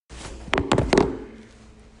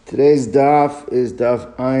Today's daf is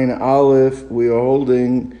daf Ayin Aleph. We are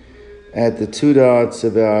holding at the two dots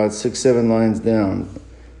about 6-7 lines down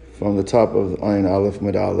from the top of Ayin Aleph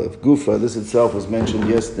Mid Aleph. Gufa, this itself was mentioned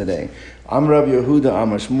yesterday. Am Rabbi Yehuda Am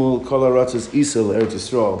Shmuel Kol Haratzos Isel Eretz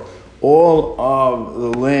Yisrael. All of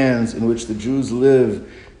the lands in which the Jews live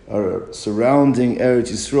surrounding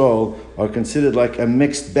Eretz Yisrael are considered like a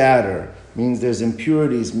mixed batter. Means there's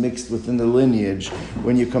impurities mixed within the lineage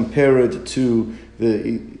when you compare it to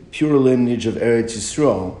the pure lineage of Eretz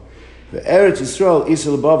Yisrael. The Eretz Yisrael is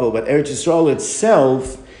Bavel, but Eretz Yisrael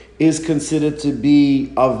itself is considered to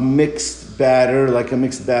be of mixed batter, like a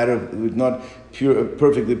mixed batter with not pure,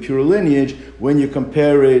 perfectly pure lineage when you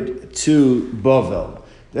compare it to Bavel.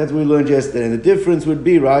 That's what we learned yesterday. And the difference would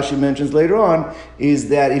be, Rashi mentions later on, is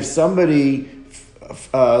that if somebody,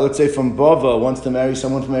 let's say from Bavel, wants to marry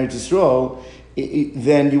someone from Eretz Yisrael,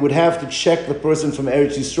 then you would have to check the person from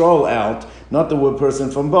Eretz Yisrael out, not the person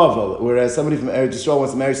from Bavel. Whereas somebody from Eretz Yisrael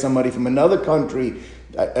wants to marry somebody from another country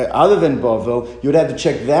other than Bavel, you would have to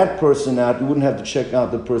check that person out. You wouldn't have to check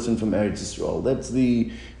out the person from Eretz Yisrael. That's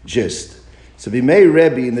the gist. So Bimei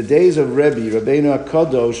Rebbe, in the days of Rabbi, Rabbeinu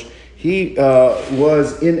HaKadosh, he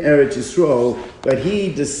was in Eretz Yisrael, but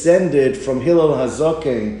he descended from Hillel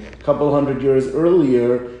HaZaken a couple hundred years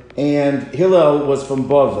earlier, and Hillel was from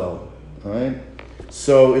Bavel. All right?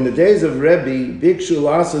 So in the days of Rabbi, Bikshu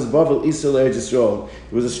Lasas Bavel Isel Eretz Yisrael,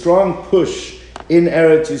 there was a strong push in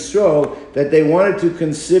Eretz Yisrael that they wanted to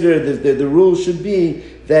consider that the rule should be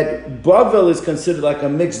that Bavel is considered like a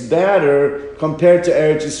mixed batter compared to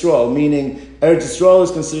Eretz Yisrael, meaning Eretz Yisrael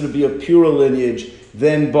is considered to be a pure lineage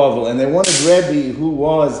than Bavel. And they wanted Rabbi, who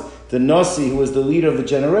was the Nasi, who was the leader of the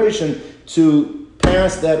generation, to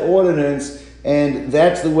pass that ordinance, and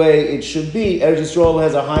that's the way it should be. Eretz Yisrael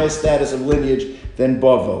has a higher status of lineage than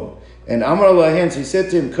Bavel. And Amar Lahen, so he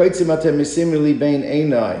said to him, Kaitzim atem misimili bein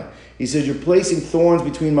einai. He said, you're placing thorns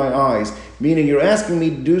between my eyes, meaning you're asking me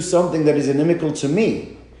to do something that is inimical to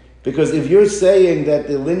me. Because if you're saying that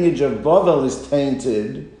the lineage of Bavel is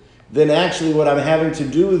tainted, then actually what I'm having to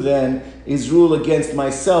do then is rule against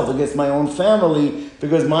myself, against my own family,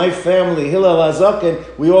 because my family, Hillel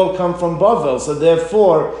HaZaken, we all come from Bavel. So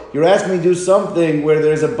therefore, you're asking me to do something where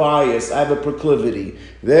there's a bias, I have a proclivity.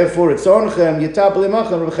 Therefore, it's onchem, yitap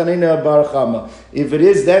lemachem, Rebchanina bar Chama. If it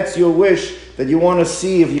is, that's your wish, that you want to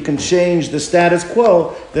see if you can change the status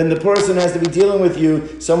quo, then the person has to be dealing with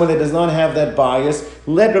you, someone that does not have that bias.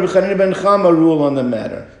 Let Rabbi Chanina ben Chama rule on the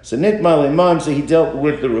matter. So nitma leman, so he dealt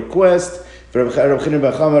with the request. For Rabbi Chanina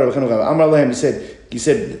ben Chama, Amar Lehem, he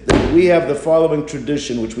said that we have the following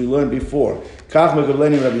tradition, which we learned before. Kach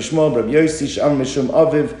megaleni Rabbi Shmuel, Rabbi Yossi, Sham Mishum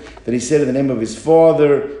Aviv, that he said in the name of his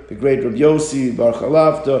father, the great Rabbi Yossi, Bar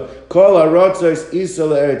Chalafta, Kol Haratzos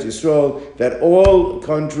Isel Eretz Yisrael, that all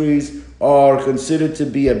countries are considered to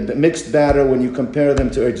be a mixed batter when you compare them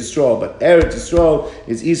to Eretz Yisrael. But Eretz Yisrael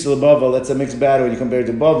is Isel Bavel, that's a mixed batter when you compare it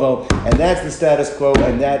to Bavel, and that's the status quo,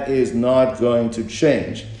 and that is not going to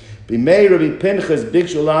change. Bimei Rabbi Pinchas,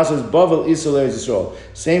 Bikshu Lasas Bavel Isel Eretz Yisrael.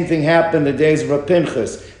 Same thing happened in the days of Rabbi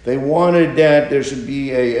Pinchas. They wanted that there should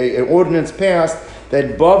be an ordinance passed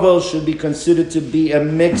that Bavel should be considered to be a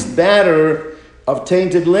mixed batter of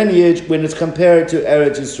tainted lineage when it's compared to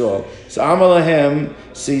Eretz Yisrael. So Amalahem,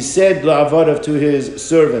 so he said La'avadav to his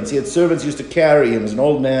servants. He had servants who used to carry him. As an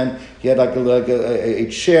old man, he had like a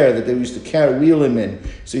chair that they used to wheel him in.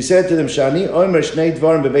 So he said to them, Shani Omer Shnei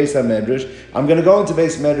Dvarim beBeis HaMedrash. I'm going to go into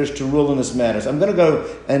Beis Medrash to rule in this matter. So I'm going to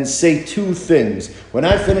go and say two things. When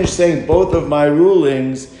I finish saying both of my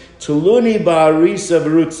rulings, Tuluni Ba'arisa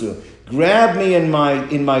V'rutzu. Grab me in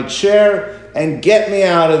my chair and get me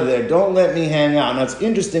out of there. Don't let me hang out. Now it's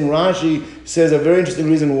interesting, Rashi says a very interesting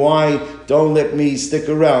reason why don't let me stick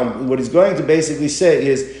around. What he's going to basically say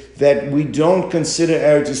is that we don't consider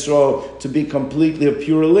Eretz Yisrael to be completely a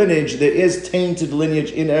pure lineage. There is tainted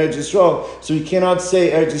lineage in Eretz Yisrael, so you cannot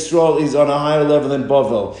say Eretz Yisrael is on a higher level than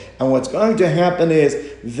Bavel. And what's going to happen is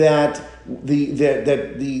that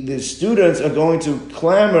the students are going to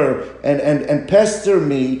clamor and pester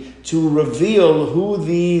me to reveal who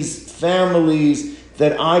these families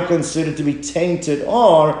that I consider to be tainted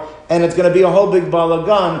are, and it's going to be a whole big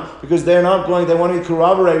balagan because they want to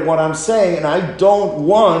corroborate what I'm saying, and I don't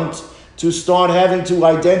want to start having to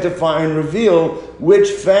identify and reveal which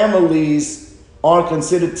families are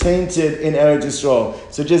considered tainted in Eretz Yisrael.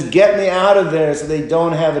 So just get me out of there so they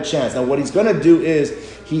don't have a chance. Now what he's going to do is,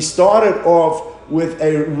 he started off with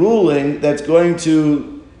a ruling that's going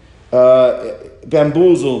to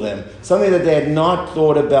bamboozle them, something that they had not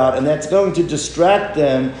thought about, and that's going to distract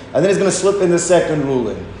them, and then he's going to slip in the second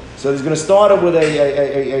ruling. So he's going to start it with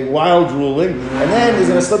a wild ruling, and then he's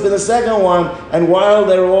going to slip in the second one, and while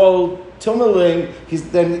they're all tummeling,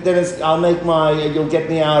 you'll get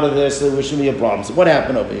me out of this, so there shouldn't be a problem. So what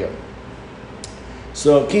happened over here?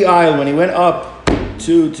 So Ki Ayel, when he went up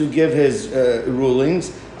to give his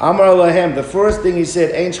rulings, Amar Lahem, the first thing he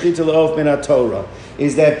said, Ein Shchita L'Of Min HaTorah,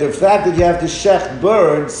 is that the fact that you have to shech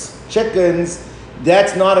birds, chickens,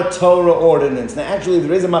 that's not a Torah ordinance. Now actually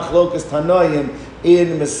there is a machlokas Tanoim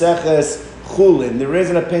in Maseches Chulin. There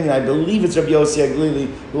is an opinion, I believe it's Rabbi Yossi Aglili,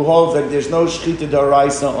 who holds that there's no Shchita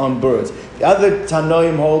D'Oraisa on birds. The other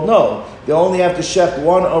Tanoim hold no. They only have to shech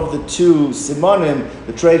one of the two simonim,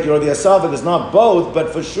 the trachea or the esophagus, not both,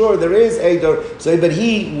 but for sure there is a but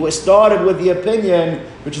he started with the opinion,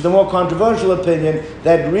 which is the more controversial opinion,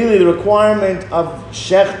 that really the requirement of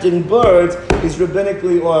shechting birds is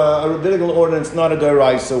rabbinically or a rabbinical ordinance, not a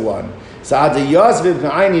d'oraisa one. So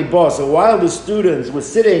while the students were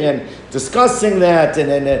sitting and discussing that, and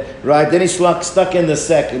then then he stuck in the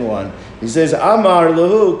second one. He says, Amar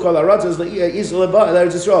Lahu Kol Haratzos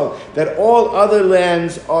Yisrael, that all other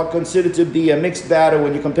lands are considered to be a mixed batter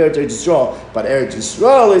when you compare it to Eretz Yisrael. But Eretz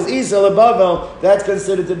Yisrael is Yisrael Bavel, that's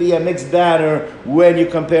considered to be a mixed batter when you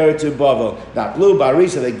compare it to Bavel. Now, Blue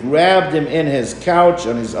Barisa, they grabbed him in his couch,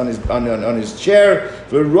 on his chair,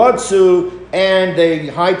 for Rotsu, and they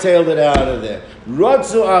hightailed it out of there.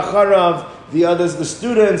 Rotsu Acharav, the others, the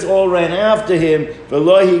students all ran after him, but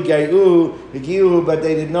they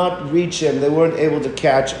did not reach him. They weren't able to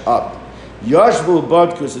catch up. Yashvu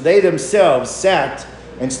Badku, so they themselves sat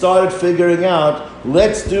and started figuring out,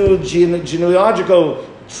 let's do genealogical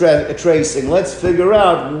tracing. Let's figure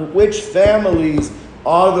out which families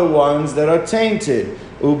are the ones that are tainted.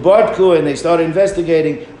 Ubadku, and they started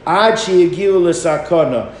investigating, Achi Yagiu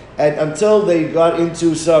L'Sakana, and until they got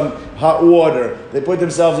into some hot water, they put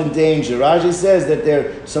themselves in danger. Rashi says that there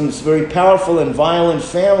are some very powerful and violent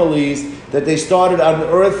families that they started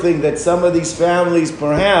unearthing that some of these families,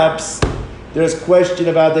 perhaps, there's question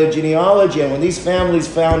about their genealogy. And when these families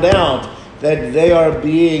found out that they are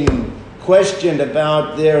being questioned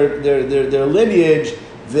about their lineage,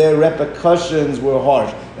 their repercussions were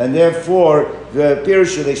harsh. And therefore, the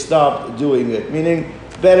Pirusha, they stopped doing it. Meaning,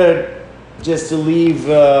 better just to leave...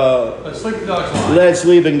 Let sleeping dogs lie. Let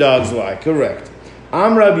sleeping dogs lie, correct.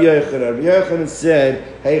 Rabbi Yochanan said,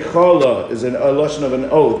 hey, chola is a lashon of an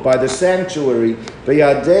oath, by the sanctuary,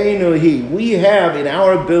 b'yadeinu hi, we have in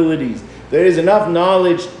our abilities, there is enough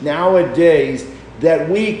knowledge nowadays that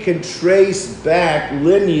we can trace back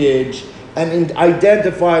lineage and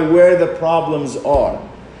identify where the problems are.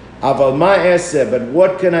 Aval ma'aseh, but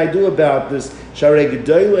what can I do about this? Sharei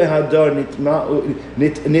gedoylei hadar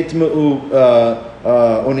nitma'u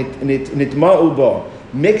ba.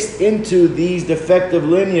 Mixed into these defective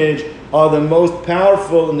lineage are the most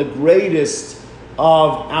powerful and the greatest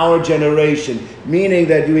of our generation. Meaning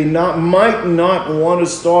that we might not want to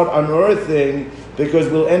start unearthing, because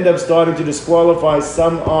we'll end up starting to disqualify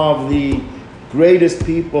some of the greatest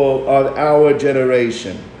people of our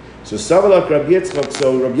generation. So Savalak Rabbi Yitzchak,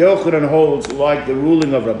 so Rabbi Yochanan holds like the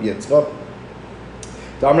ruling of Rabbi Yitzchak.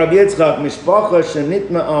 Tam Rabbi Yitzchak, Mishpacha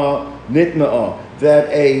nitma'a, that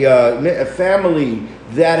a family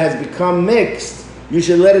that has become mixed, you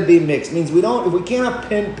should let it be mixed. Means if we cannot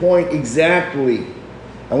pinpoint exactly,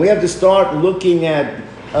 and we have to start looking at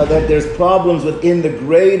that there's problems within the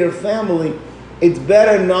greater family, it's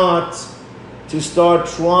better not to start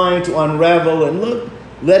trying to unravel and look,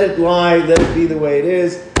 let it lie, let it be the way it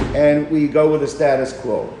is, and we go with the status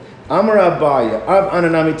quo. Amar Abaya, Av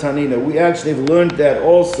Ananami Tanina, we actually have learned that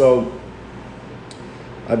also,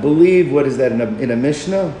 I believe, what is that, in a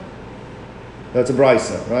Mishnah? That's a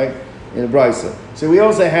Brisa, right? In a Brisa. So we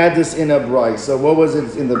also had this in a Brisa. What was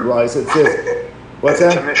it in the Brisa? It says, what's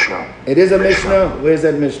that? It's a Mishnah. It is a Mishnah. Where's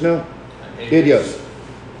that Mishnah? Idios.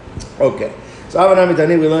 Okay. So Av Ananami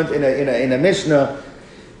Tanina, we learned in a Mishnah,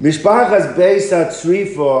 Mishpachas Beis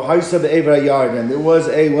HaTzrifa Haisa Be'ever HaYarden. There was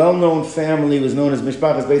a well-known family, was known as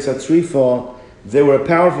Mishpachas Beis HaTzrifa. They were a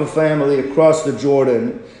powerful family across the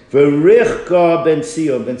Jordan. V'richka Ben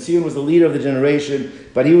Sion. Ben Sion was the leader of the generation,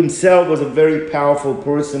 but he himself was a very powerful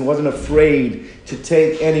person, wasn't afraid to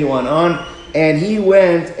take anyone on. And he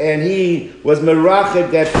went and he was merachet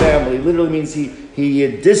that family. Literally means he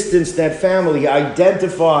distanced that family. He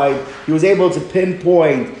identified, he was able to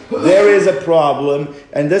pinpoint, there is a problem,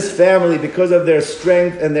 and this family, because of their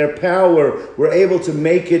strength and their power, were able to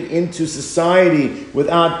make it into society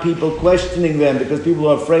without people questioning them, because people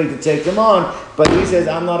are afraid to take them on. But he says,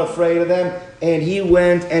 I'm not afraid of them. And he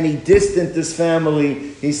went and he distanced this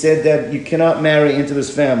family. He said that you cannot marry into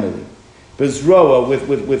this family. Bezroa,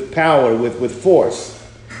 with power, with force.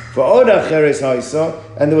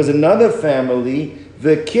 And there was another family,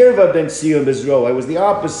 the Kirva ben Sion Bezro. It was the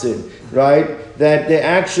opposite, right? That they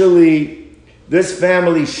actually, this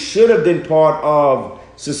family should have been part of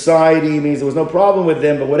society, means there was no problem with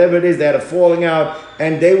them, but whatever it is, they had a falling out,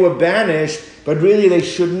 and they were banished, but really they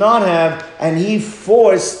should not have, and he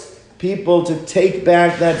forced people to take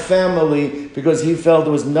back that family because he felt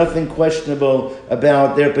there was nothing questionable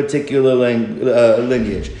about their particular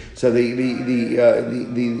lineage. So the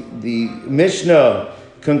Mishnah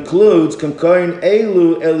concludes, "Konkoin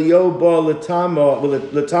elu elioba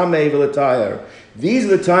latame v'latayar." These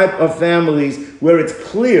are the type of families where it's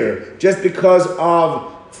clear, just because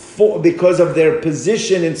of their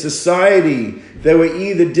position in society, they were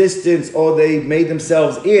either distanced or they made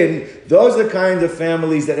themselves in. Those are the kinds of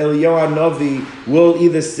families that Eliyahu Navi will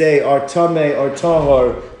either say are tameh or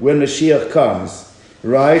tahor when Mashiach comes,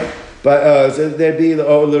 right? But so there'd be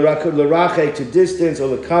l'rachek to distance, or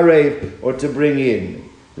l'karev, or to bring in,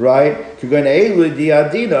 right?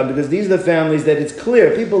 Because these are the families that it's clear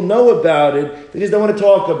people know about it. They just don't want to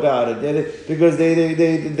talk about it because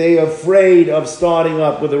they're afraid of starting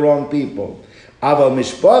up with the wrong people. Aval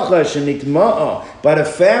mishpacha shenikma'a, but a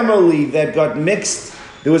family that got mixed.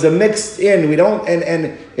 There was a mixed in. We don't,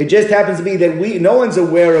 and it just happens to be that no one's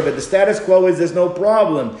aware of it. The status quo is there's no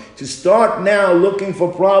problem. To start now looking for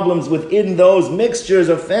problems within those mixtures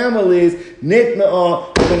of families, nitma'a,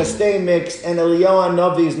 they're going to stay mixed, and Eliyahu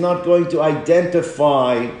Navi is not going to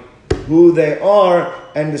identify who they are,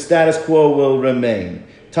 and the status quo will remain.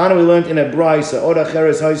 Tana, we learned in a brayso, Oda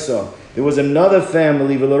Cheres Haisa. There was another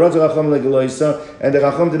family, and the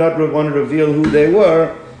Chacham did not want to reveal who they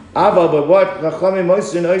were. But what?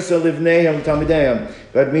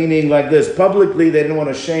 But meaning like this, publicly they didn't want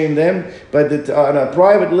to shame them, but on a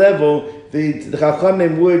private level, the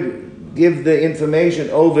Chachamim would give the information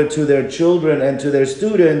over to their children and to their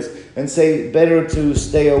students and say better to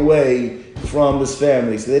stay away from this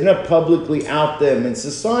family. So they did not publicly out them in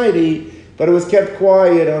society, but it was kept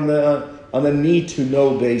quiet on the need to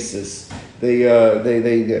know basis. They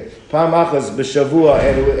Pamachas b'shavua,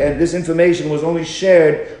 and this information was only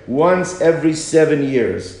shared once every 7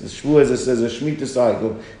 years. The Shavua is a Shemitah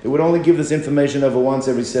cycle. They would only give this information over once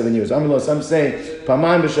every 7 years. Some say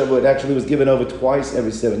Pamayim b'shavua, it actually was given over twice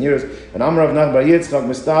every 7 years. And Amar Rav Nachman bar Yitzchak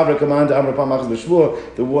Mistavra Kamanda Amar Pamachas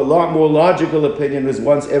b'shavua. The lot more logical opinion was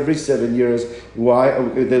once every 7 years. Why?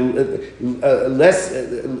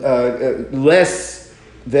 Less.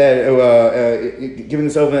 That giving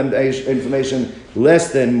this over information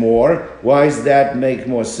less than more. Why does that make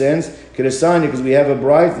more sense? Because we have a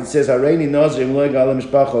bride that says that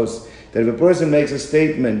if a person makes a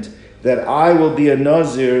statement that I will be a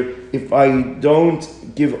nazir if I don't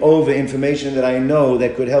give over information that I know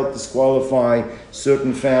that could help disqualify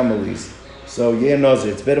certain families. So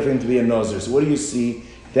nazir, it's better for him to be a nazir. So what do you see?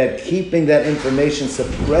 That keeping that information,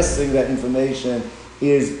 suppressing that information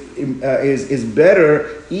is better,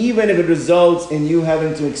 even if it results in you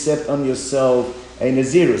having to accept on yourself a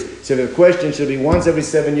nazirus. So if the question should be once every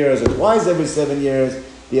 7 years or twice every 7 years,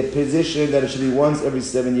 the position that it should be once every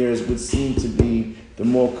 7 years would seem to be the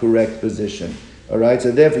more correct position. All right. So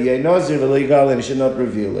therefore, nazir v'lo and he should not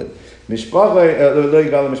reveal it.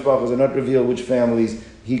 Mishpachas are not reveal which families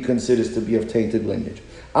he considers to be of tainted lineage.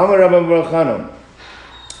 Amar Rabbi Baruch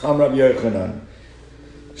Amar Rabbi Yochanan.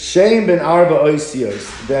 Shem ben Arba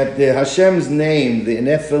Oisios, that the Hashem's name, the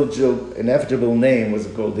ineffable name, was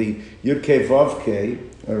called the Yud-Kei Vav-Kei,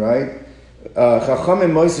 all right?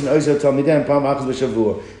 Chachamim Moisin Oisio Talmidem Pam Achas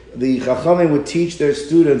B'Shavua. The Chachamim would teach their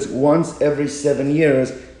students once every 7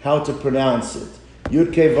 years how to pronounce it.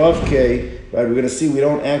 Yud-Kei Vav-Kei, right? We're going to see we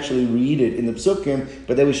don't actually read it in the Psukim,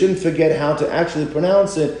 but that we shouldn't forget how to actually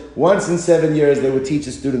pronounce it. Once in 7 years, they would teach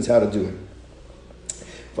the students how to do it.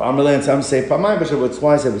 For Amrlan, some say Pamayim b'Shavua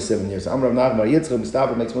twice every 7 years. Amr Rav Nachman bar Yitzchak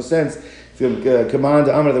Mistavra makes more sense. If you command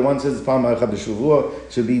Amr, the one says Pamayim b'Shavua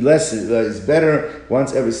should be less, is better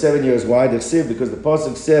once every 7 years. Why? Because the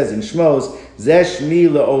pasuk says in Shmos, Zeh Shmi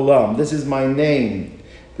le'olam. This is my name.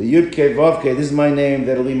 The Yud Kei Vav Kei. This is my name.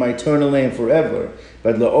 That'll be my eternal name forever.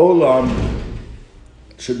 But le'olam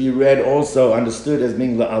should be read also, understood as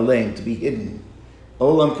being la'alein, to be hidden.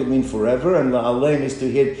 Olam could mean forever, and la'alein is to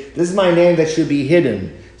hid. This is my name that should be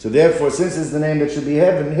hidden. So therefore, since it's the name that should be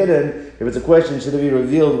hidden, if it's a question, should it be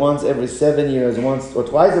revealed once every 7 years, once or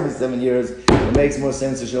twice every 7 years? It makes more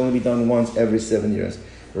sense. It should only be done once every 7 years.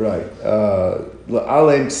 Right.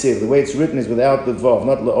 La'alem ksiv. The way it's written is without the vav,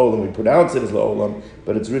 not la'olam. We pronounce it as la'olam,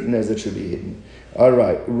 but it's written as it should be hidden. All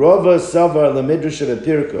right. Rava savar lamidrash of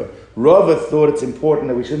Pirka. Rava thought it's important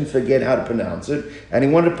that we shouldn't forget how to pronounce it, and he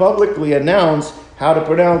wanted to publicly announce how to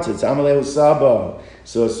pronounce it. Amalehu Saba.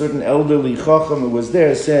 So a certain elderly chacham who was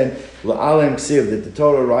there said, La'alem ksiv, that the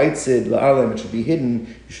Torah writes it, La'alem, it should be hidden.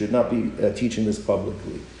 You should not be teaching this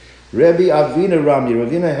publicly. Rabbi Avina Rami,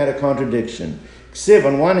 Ravina had a contradiction. Ksiv,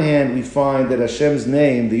 on one hand, we find that Hashem's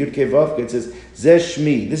name, the Yud Kei Vav Kei, it says, Zeh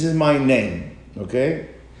Shmi, this is my name. Okay?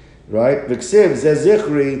 Right? V'ksiv, Zeh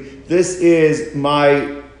Zichri, this is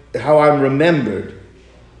how I'm remembered.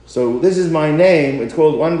 So this is my name. It's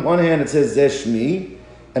called, one hand it says Zeh Shmi,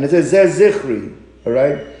 and it says Zeh Zichri. All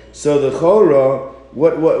right. So the Chorah,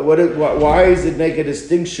 why does it make a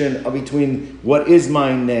distinction between what is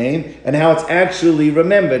my name and how it's actually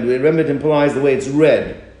remembered? Remembered implies the way it's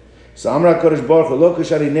read. So Amra Kodesh Baruch Hu, Lo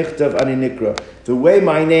kashani nichtav ani nikra. The way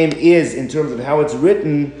my name is in terms of how it's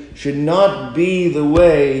written should not be the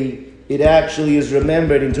way it actually is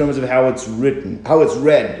remembered in terms of how it's written, how it's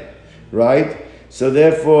read. Right. So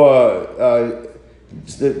therefore, Lo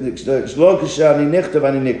kashani nichtav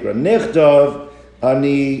ani nikra. Nichtav.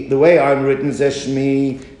 The way I'm written,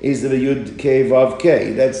 Zeshmi, is the Yud Kei Vav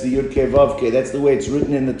Kei. That's the Yud Kei Vav Kei. That's the way it's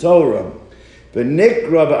written in the Torah. But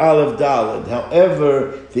Nikra ba'Aleph Daled.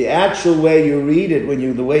 However, the actual way you read it,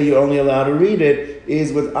 the way you're only allowed to read it,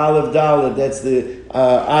 is with Aleph Daled. That's the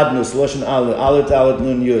Adnus, Loshen Aleph, Aleph Daled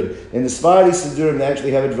Nun Yud. In the Sephardi Siddurim, they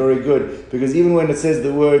actually have it very good, because even when it says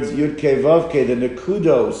the words Yud Kei Vav Kei, the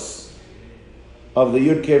Nekudos of the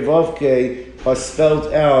Yud Kei Vav Kei are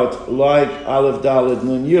spelled out like Aleph Daled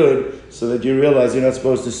Nun Yud, so that you realize you're not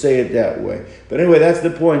supposed to say it that way. But anyway, that's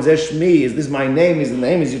the point. Zeshmi, is this my name? The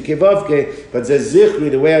name is Yud Kei Vav Kei, but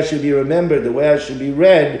Zezichri, the way I should be remembered, the way I should be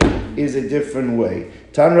read, is a different way.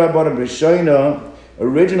 Tan Rabbanim Rishoina,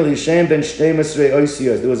 originally Shem ben Shtei Masrei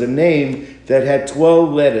Oisiyos, there was a name that had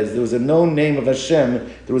 12 letters. There was a known name of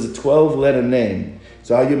Hashem. There was a 12-letter name.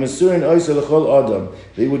 So they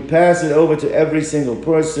would pass it over to every single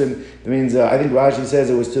person. That means, I think Rashi says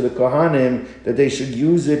it was to the Kohanim, that they should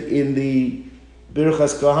use it in the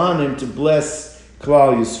Birchas Kohanim to bless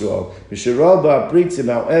Klal Yisrael.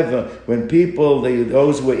 However, when people,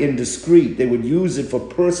 those who were indiscreet, they would use it for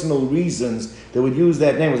personal reasons. They would use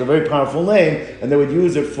that name. It was a very powerful name, and they would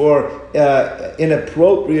use it for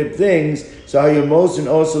inappropriate things. So then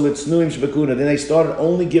they started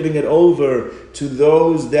only giving it over to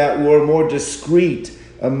those that were more discreet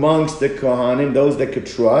amongst the Kohanim, those that could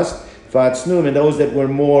trust, and those that were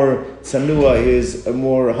more tsanua, is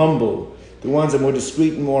more humble. The ones that were more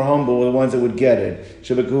discreet and more humble were the ones that would get it.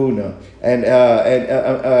 Shabakuna. And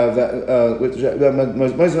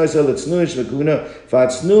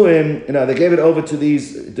they gave it over to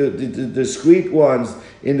these the discreet ones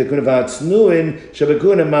in the Kunavat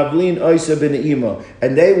Shabakuna Mavlin Oisa B'Ne'ima.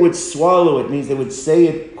 And they would swallow it, means they would say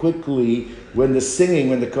it quickly when the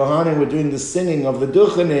Kohanim were doing the singing of the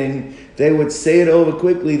Duchening, they would say it over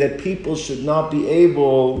quickly that people should not be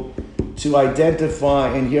able to identify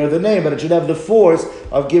and hear the name, but it should have the force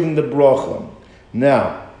of giving the bracha.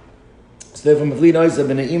 Now, when their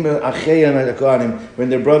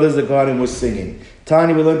brothers the Kohanim was singing.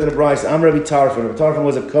 Tani, we learned in the Bryce, Am Rabbi Tarfon. Rabbi Tarfon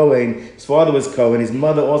was a Kohen, his father was Kohen, his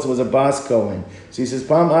mother also was a Bas Kohen. So he says,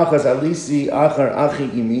 Pam achas alisi achar achi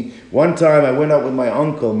imi. One time I went out with my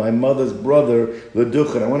uncle, my mother's brother,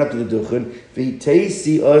 L'duchen. I went up to the Duchen,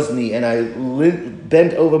 v'hiteisi ozni, and I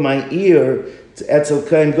bent over my ear to Etzel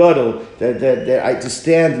Kohen Gadol, to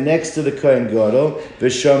stand next to the Kohen Gadol,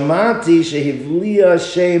 v'shamati shehivliya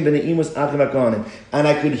shem b'neimus achim hakohanim, and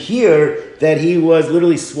I could hear that he was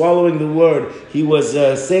literally swallowing the word. He was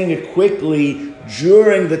saying it quickly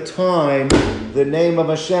during the time, the name of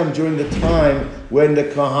Hashem, during the time when the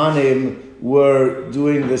Kohanim were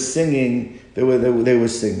doing the singing. They were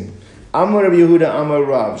singing. Amar Rabbi Yehuda Amar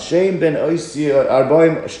Rav Shem ben Oisiyos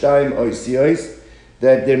Arbaim Shtayim Oisiyos,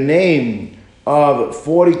 that their name of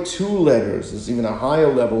 42 letters, is even a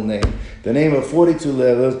higher level name. The name of 42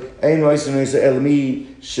 letters, Ein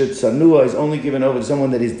Elmi Shitsanua, is only given over to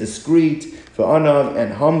someone that is discreet, for Anav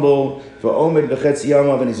and humble, for Omed B'chetz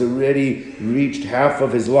Yamav, and he's already reached half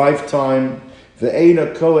of his lifetime. For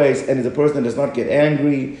Eina Koes, and is a person that does not get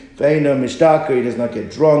angry. For Eina Mishtaker, he does not get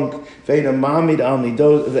drunk. For Eina Mamid Al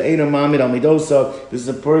Midosa, this is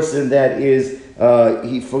a person that is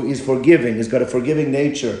he's forgiving. He's got a forgiving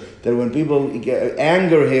nature. That when people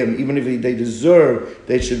anger him, even if they deserve,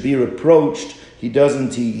 they should be reproached. He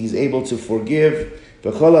doesn't. He's able to forgive.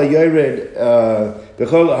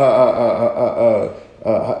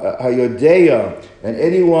 Hayodeya, and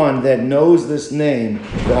anyone that knows this name,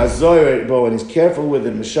 the Hazoyer Bo, and is careful with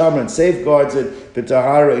it, Mishamra, and safeguards it,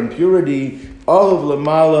 B'tahara, in purity, Ahuv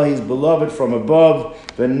Lamala, he's beloved from above,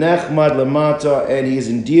 V'nechmad Lamata, and he is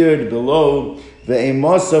endeared below,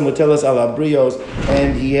 Ve'emasa Mutelas Alabrios,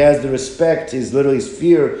 and he has the respect, his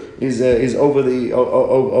fear is over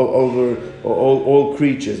over all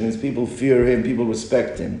creatures, and his people fear him, people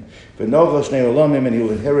respect him. V'nochal Shnei Olamim, and he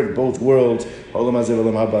will inherit both worlds, Olam Hazeh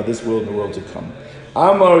Olam Haba, this world and the world to come.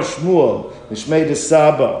 Amar Shmuel, Mishmei de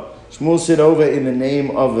Saba, Shmuel said over in the name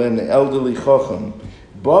of an elderly Chacham,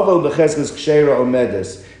 Bavel B'cheskes Ksheira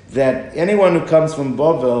Omedes, that anyone who comes from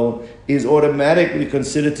Bavel is automatically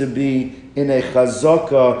considered to be in a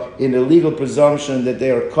chazaka, in a legal presumption that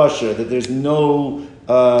they are kosher, that there's no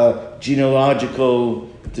genealogical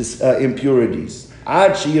impurities.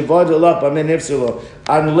 Unless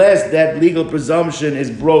that legal presumption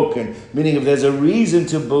is broken, meaning if there's a reason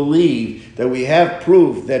to believe that we have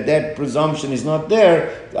proof that that presumption is not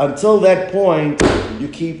there, until that point, you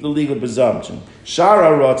keep the legal presumption.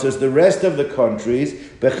 Shara Rotzos, the rest of the countries,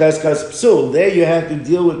 Becheskas Psul, there you have to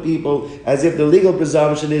deal with people as if the legal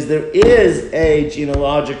presumption is there is a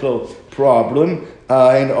genealogical problem,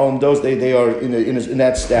 and on those they are in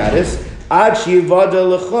that status. Until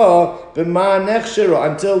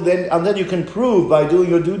then you can prove by doing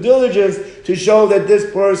your due diligence to show that this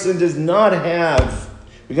person does not have.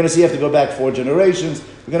 We're going to see you have to go back 4 generations.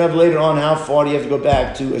 We're going to have later on how far do you have to go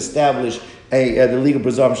back to establish the legal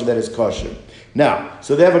presumption that is kosher. Now,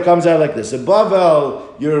 so therefore it comes out like this. Above all,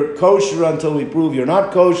 you're kosher until we prove you're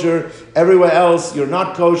not kosher. Everywhere else, you're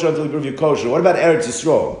not kosher until we prove you're kosher. What about Eretz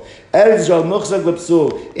Yisrael? Eretz Yisrael, muchzak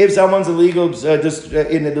l'psul. If someone's illegal,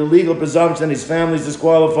 in the legal presumption, his family's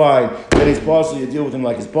disqualified, that he's possible, you deal with him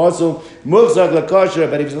like he's possible. Muchzak l'kosher,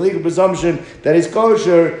 but if it's a legal presumption that he's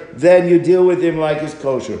kosher, then you deal with him like he's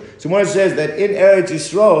kosher. So when it says that in Eretz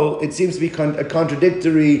Yisrael, it seems to be a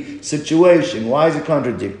contradictory situation. Why is it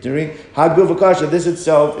contradictory? Haguv kasha, this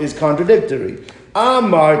itself is contradictory.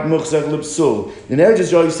 Amart muchzak l'psul. In Eretz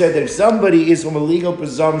Yisrael, you said that if somebody is from a legal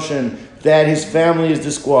presumption that his family is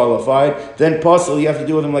disqualified, then possible, you have to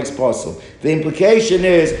do with him like possible. The implication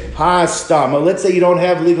is, ha-stama. Let's say you don't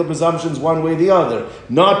have legal presumptions one way or the other.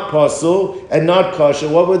 Not possible and not kosher.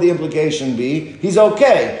 What would the implication be? He's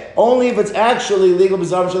okay. Only if it's actually legal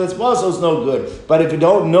presumption that's possible, it's no good. But if you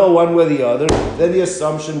don't know one way or the other, then the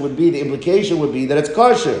assumption would be, the implication would be that it's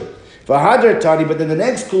kosher. For Hadar Tani, but then the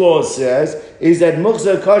next clause says, is that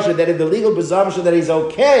muchzak kosher, that if the legal presumption that he's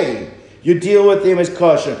okay, you deal with him as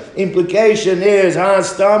kosher. Implication is,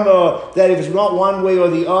 stama, that if it's not one way or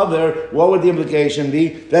the other, what would the implication be?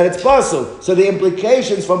 That it's possible. So the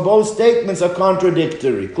implications from both statements are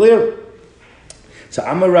contradictory. Clear? So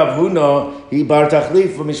Amar Rav Huna, he bar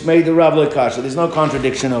tachlif from Mishmei the Rav lekasha. There's no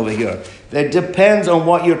contradiction over here. That depends on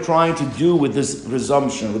what you're trying to do with this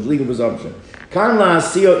presumption, with legal presumption. Kan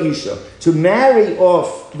la'asio isha. To marry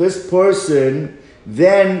off this person,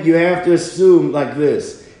 then you have to assume like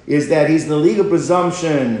this, is that he's in the legal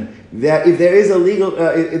presumption that if there is a legal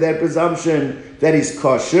that presumption that he's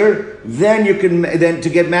kosher, then you can to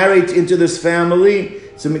get married into this family.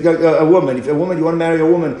 So a woman, if you want to marry a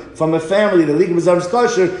woman from a family, the legal presumption is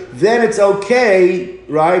kosher, then it's okay,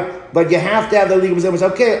 right? But you have to have the legal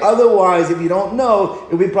presumption. Okay, otherwise, if you don't know,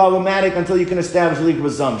 it will be problematic until you can establish a legal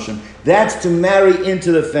presumption. That's to marry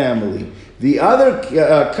into the family. The other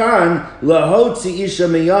kan lahotzi isha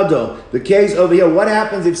miyado. The case over here. What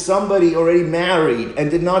happens if somebody already married and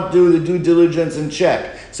did not do the due diligence and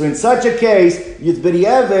check? So in such a case, you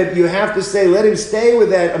have to say, let him stay with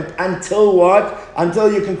that until what?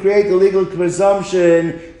 Until you can create the legal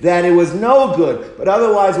presumption that it was no good. But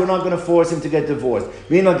otherwise, we're not going to force him to get divorced.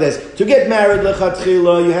 Meaning like this: to get married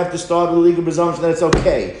lechatchila, you have to start with a legal presumption that it's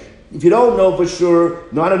okay. If you don't know for sure,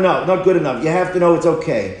 not enough, not good enough. You have to know it's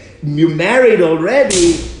okay. You married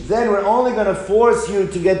already, then we're only going to force you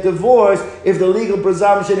to get divorced if the legal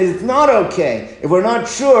presumption is it's not okay. If we're not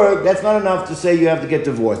sure, that's not enough to say you have to get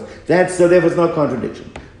divorced. So therefore it's not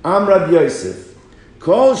contradiction. Amrab Yosef.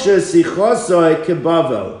 Kol she'sichosoi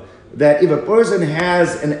kebavel. That if a person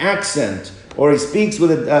has an accent, or he speaks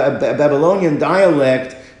with a Babylonian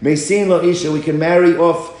dialect, mesin lo isha, we can marry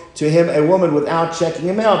off to him a woman without checking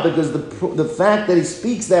him out, because the fact that he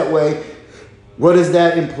speaks that way, what does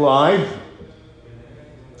that imply?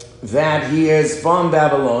 That he is from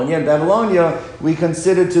Babylonia. And Babylonia we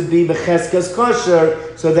consider to be becheskas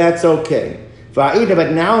kosher, so that's okay.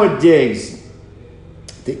 But nowadays,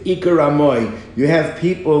 the Ikar Amoy, you have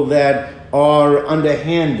people that are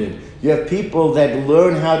underhanded. You have people that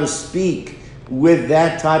learn how to speak with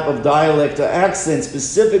that type of dialect or accent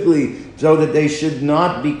specifically so that they should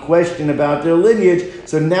not be questioned about their lineage.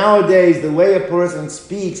 So nowadays, the way a person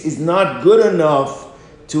speaks is not good enough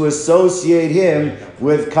to associate him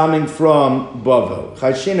with coming from Bavel.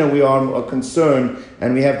 Chashina, we are concerned,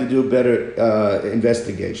 and we have to do a better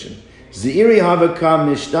investigation. Zeiri havakam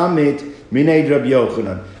mishtamit minei Rabbi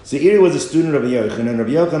Yochanan. Zeiri was a student of Rabbi Yochanan.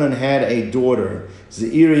 Rabbi Yochanan had a daughter.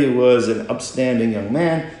 Zeiri was an upstanding young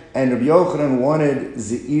man, and Rabbi Yochanan wanted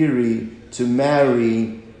Zeiri to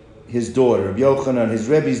marry his daughter, Rabbi Yochanan, his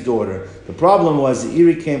Rebbe's daughter. The problem was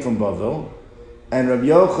Zeiri came from Bavel, and Rabbi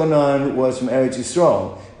Yochanan was from Eretz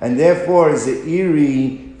Yisrael. And therefore,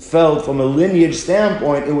 Zeiri felt from a lineage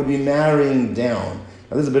standpoint, it would be marrying down.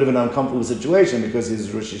 Now, this is a bit of an uncomfortable situation because his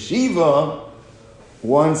Rosh Hashiva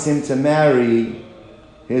wants him to marry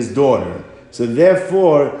his daughter. So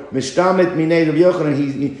therefore, Mishtamit Minei Rabbi Yochanan,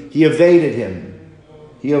 he evaded him.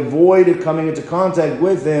 He avoided coming into contact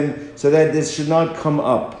with him so that this should not come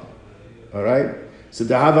up. All right? So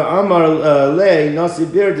the Hava Amar Le Nasi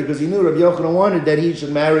Bird, because he knew Rabbi Yochanan wanted that he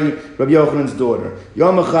should marry Rabbi Yochanan's daughter.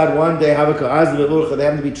 Yom Echad, one day, they happened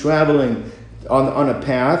to be traveling on a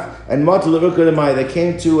path, and they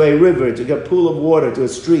came to a river, to a pool of water, to a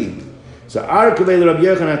stream. So Arkavei Rabbi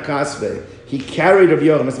Yochanan Kasve, he carried Rabbi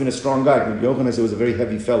Yochanan, must have been a strong guy. Rabbi Yochanan was a very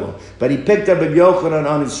heavy fellow. But he picked up Rabbi Yochanan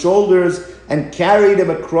on his shoulders and carried him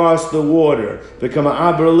across the water. Become an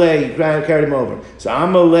Abrale, he carried him over. So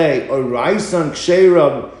Amalei, or Raisan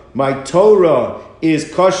Ksherab, my Torah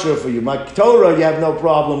is kosher for you. My Torah you have no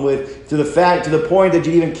problem with, to the point that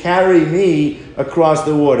you even carry me across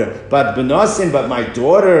the water. But Benosin, but my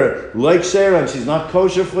daughter, like Ksherab, she's not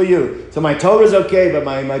kosher for you. So my Torah is okay, but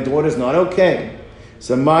my daughter's not okay.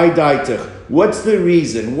 So my daitach, what's the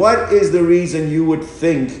reason? What is the reason you would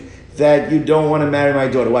think that you don't want to marry my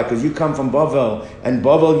daughter? Why? Because you come from Bavel, and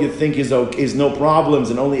Bavel you think is no problems,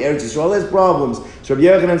 and only Eretz Yisrael has problems. So Rabbi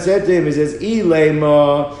Yochanan said to him, he says,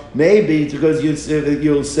 Ilema, maybe because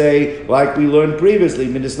you'll say, like we learned previously,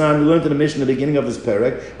 Midasnan, we learned in the Mishnah at the beginning of this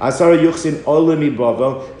parak, Asara Yuchsin Olemi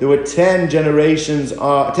Bavel, there were 10 generations,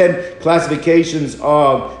 10 classifications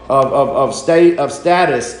of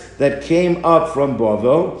status that came up from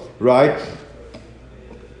Bavel, right?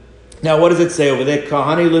 Now, what does it say over there?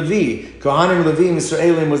 Kahani Levi. Kahani Levi and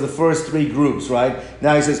Israelim was the first 3 groups, right?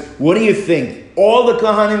 Now he says, what do you think? All the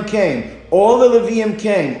Kahanim came. All the Leviim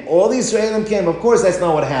came. All the Israelim came. Of course, that's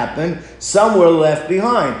not what happened. Some were left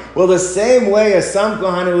behind. Well, the same way as some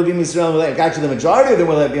Kahanim, Leviim, Israelim were left, actually the majority of them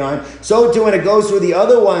were left behind, so too when it goes through the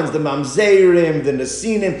other ones, the Mamzerim, the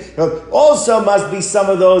Nasinim, also must be some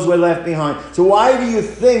of those were left behind. So why do you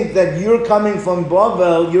think that you're coming from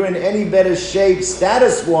Bavel, you're in any better shape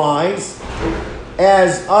status-wise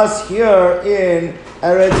as us here in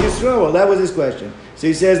Eretz Yisrael? Well, that was his question. So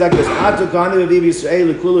he says like this, do you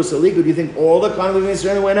think all the Kahanim of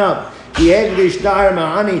Israel went up?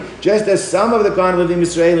 Just as some of the Kahanim of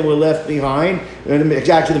Israel were left behind,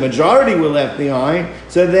 actually the majority were left behind,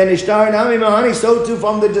 so then Ishtar Nami Mahani, so too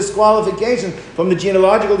from the disqualifications, from the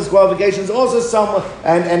genealogical disqualifications, also some,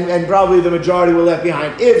 and probably the majority were left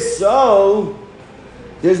behind. If so,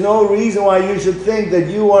 there's no reason why you should think that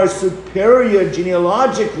you are superior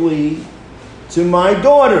genealogically to my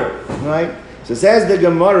daughter, right? So says the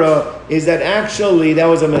Gemara, is that actually that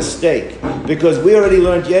was a mistake. Because we already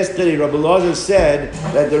learned yesterday, Rabbi Lazar said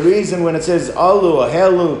that the reason when it says Alu or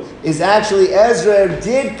Helu is actually Ezra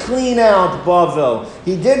did clean out Bavel.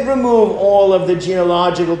 He did remove all of the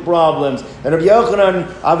genealogical problems. And Rabbi Yochanan,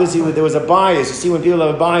 obviously there was a bias. You see, when people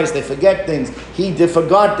have a bias, they forget things. He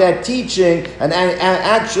forgot that teaching, and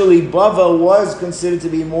actually Bavel was considered to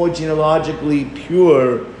be more genealogically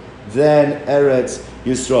pure than Eretz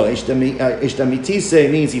Yisrael. Ishtamitise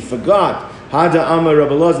means he forgot. Hada Amar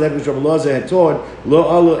Rabbi Lazar, that which Rabbi Lazar had taught. Lo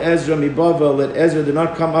alu Ezra mi Bavel, that Ezra did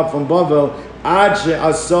not come up from Bavel. Ad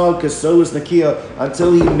she'asal kesolus nakia,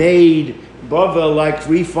 until he made Bavel like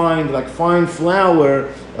refined, like fine flour,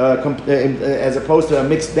 as opposed to a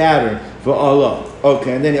mixed batter for Allah.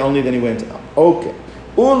 Okay, and then he went up. Okay.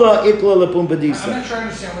 Ula ikla lepumpadisa. I'm not sure I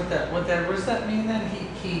understand what does that mean then?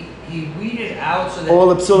 He weeded out so that all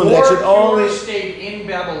the psulim that should only stayed in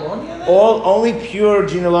Babylonia then? Only pure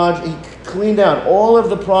genealogy. He cleaned out all of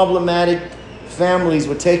the problematic families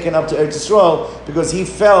were taken up to Eretz Yisrael because he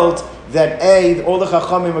felt that all the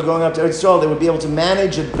Chachamim were going up to Eretz Yisrael, they would be able to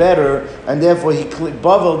manage it better, and therefore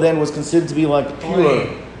Bavel then was considered to be like pure,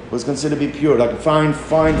 was considered to be pure, like a fine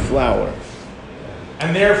flour.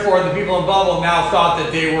 And therefore, the people in Bavel now thought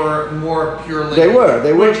that they were more pure lineage.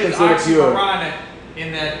 They were considered pure.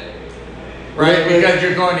 In that, right? Because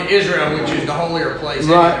you're going to Israel, which is the holier place.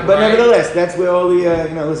 Right, anyway, but nevertheless, that's where all the,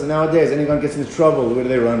 listen, nowadays, anyone gets into trouble, where do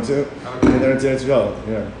they run to? Okay. They're into Israel,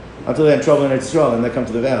 yeah. until they're in trouble in Israel and they come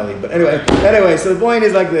to the valley. But anyway, so the point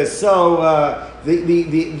is like this. So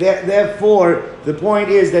therefore, the point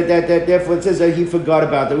is that therefore it says that he forgot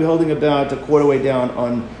about that. We're holding about a quarter way down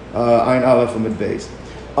on Ayin Aleph from base.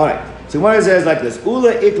 All right. So what it says like this: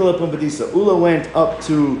 Ula ikla Pumbedisa. Ula went up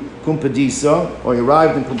to Pumbedisa, or he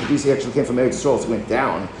arrived in Pumbedisa. He actually came from Eretz Yisrael, so he went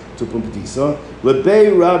down to Pumbedisa.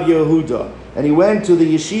 Lebei Rav Yehuda, and he went to the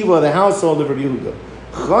yeshiva, the household of Rav Yehuda.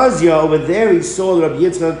 Chazia, over there he saw Rav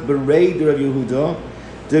Yitzchak berei Rav Yehuda,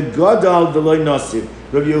 the Gadal v'loy Nasib.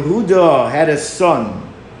 Rav Yehuda had a son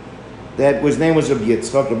that his name was Rav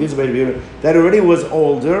Yitzchak, that already was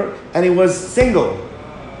older, and he was single.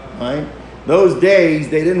 Right? Those days,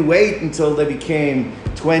 they didn't wait until they became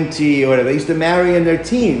 20 or whatever. They used to marry in their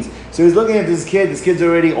teens. So he's looking at this kid's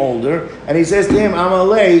already older, and he says to him,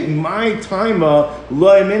 Amalei, my timer,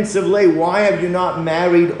 loy minsav lei, why have you not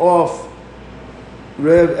married off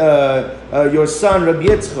your son, Rabbi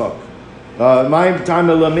Yitzchak? My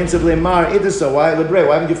timer, loy minsav lei mar idasa, why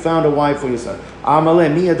haven't you found a wife for your son? Amalei,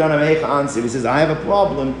 mi adana mecha ansiv. He says, I have a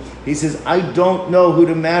problem. He says, I don't know who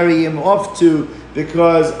to marry him off to,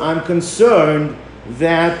 because I'm concerned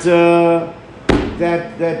that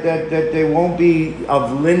they won't be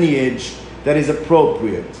of lineage that is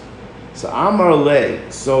appropriate. So Amar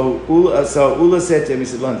Le, so Ula said to him, he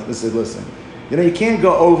said, listen, you can't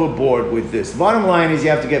go overboard with this. Bottom line is you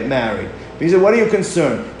have to get married. He said, what are you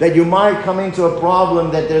concerned? That you might come into a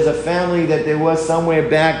problem that there's a family that there was somewhere way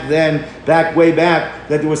back,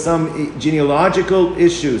 that there was some genealogical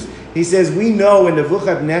issues. He says, we know in the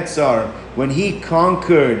Nebuchadnezzar, when he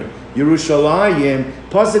conquered Yerushalayim,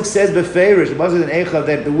 Pasuk says beferish, the Pasuk in Eicha,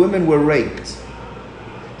 that the women were raped.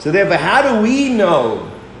 So therefore, how do we know?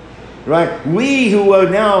 Right? We who are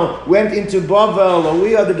now went into Bavel, or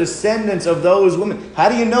we are the descendants of those women. How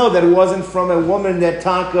do you know that it wasn't from a woman that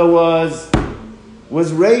Taka was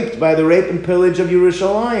raped by the rape and pillage of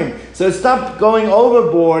Yerushalayim? So stop going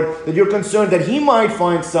overboard that you're concerned that he might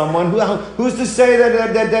find someone who's to say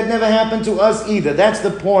that never happened to us either. That's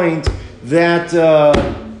the point that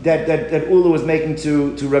Ula was making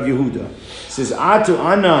to Rav Yehuda. He says, Atu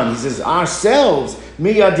Anan, he says, ourselves,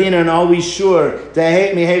 miyadina, and are we sure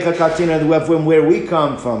from where we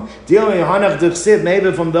come from?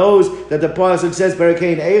 Maybe from those that the Pasuk says,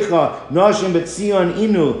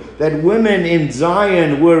 that women in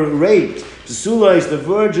Zion were raped. Sulais, the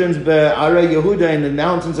virgins, Ara Yehuda, in the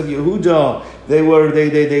mountains of Yehuda, they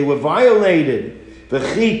were violated.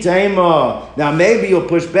 Now maybe you'll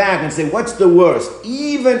push back and say, what's the worst?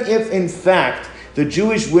 Even if in fact the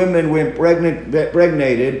Jewish women were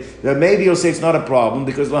impregnated, then maybe you'll say it's not a problem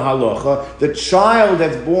because la halacha, the child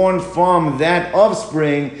that's born from that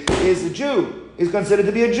offspring is a Jew, is considered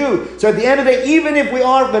to be a Jew. So at the end of the day, even if we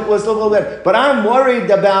are, but we'll still go there. But I'm worried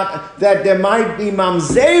about that there might be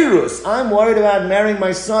mamzerus. I'm worried about marrying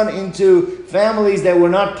my son into families that were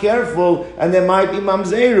not careful, and there might be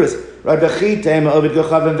mamzerus. Right, the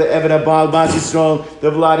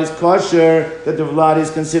Vlad is kosher, that the Vlad is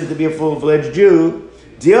considered to be a full-fledged Jew.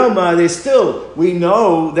 Dilma, we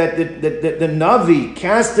know that the Navi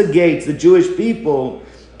castigates the Jewish people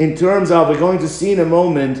in terms of, we're going to see in a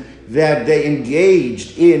moment, that they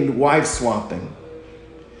engaged in wife swapping.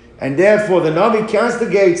 And therefore, the Navi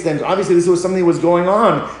castigates them. Obviously, this was something that was going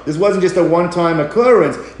on. This wasn't just a one-time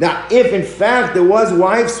occurrence. Now, if in fact there was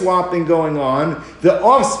wife swapping going on, the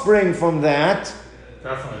offspring from that,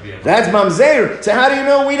 that's mamzer. So how do you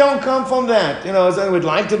know we don't come from that? So we'd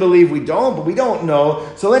like to believe we don't, but we don't know.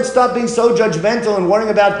 So let's stop being so judgmental and worrying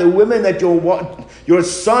about the women that your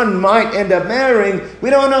son might end up marrying.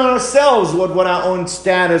 We don't know ourselves what our own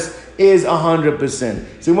status is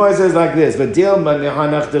 100%. So Gemara says like this,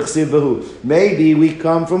 maybe we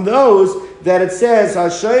come from those that it says,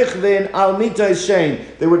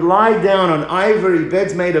 they would lie down on ivory,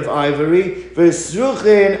 beds made of ivory,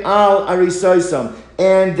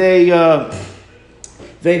 and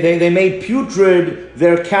they made putrid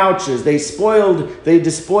their couches. They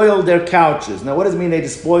despoiled their couches. Now what does it mean they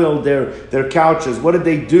despoiled their couches? What did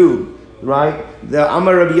they do? Right? The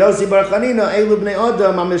Amar Rabbi Yossi Bar Chanina, Elu bnei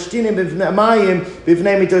Adam ameshtinim b'mayim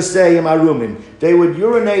b'fnei mitoseyim arumin. They would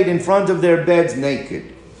urinate in front of their beds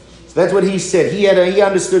naked. So that's what he said. He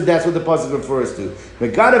understood that's what the pasuk refers to.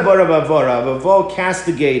 Avo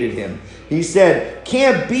castigated him. He said,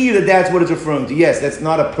 can't be that that's what it's referring to. Yes, that's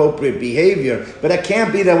not appropriate behavior, but it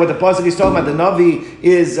can't be that what the pasuk is talking about, the Navi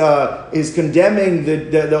is condemning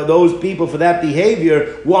those people for that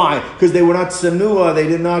behavior. Why? Because they were not sanua, they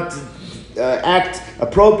did not act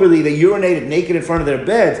appropriately, they urinated naked in front of their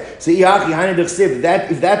beds. So if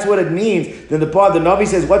that's what it means, then the Navi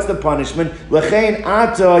says, what's the punishment?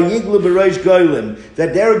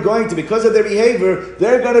 That they're going to, because of their behavior,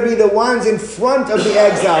 they're going to be the ones in front of the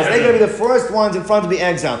exiles. They're going to be the first ones in front of the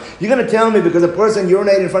exile. You're going to tell me because a person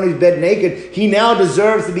urinated in front of his bed naked, he now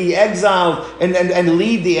deserves to be exiled and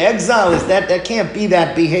lead the exile? That can't be.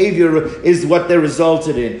 That behavior is what they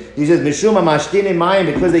resulted in. He says, Mishuma mashtine mayim,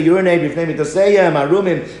 because they urinated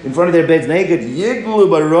in front of their beds naked, yiglu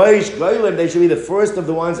baroish goylem, they should be the first of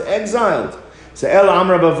the ones exiled. So El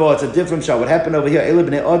Amra Bavo, it's a different shot. What happened over here, Ele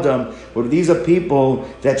Bnei Adam, where these are people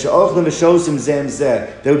that Sha'ochlim V'shosim Zem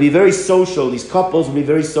Zeh. They would be very social. These couples would be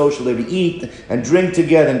very social. They would eat and drink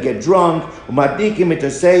together and get drunk. U'madikim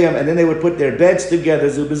Mitaseyam, and then they would put their beds together.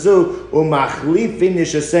 Zubazu U'machlifin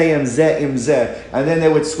Nishaseyam Zeh Im Zeh, and then they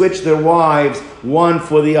would switch their wives one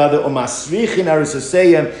for the other. U'masrichin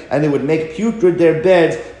Arusaseyam, and they would make putrid their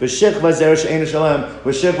beds. V'shechva Zera She'en Shalem,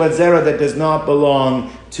 V'shechva Zera that does not belong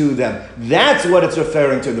to them. That's what it's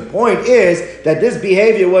referring to. The point is that this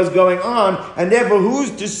behavior was going on, and therefore who's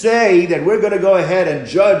to say that we're going to go ahead and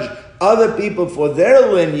judge other people for their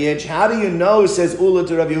lineage? How do you know, says Ula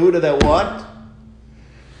to Rav Yehuda, that what?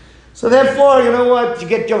 So therefore, you know what?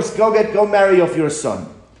 Go marry off your son.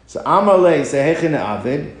 So Amalei say Hechin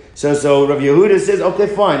Avid. So Rav Yehuda says, okay,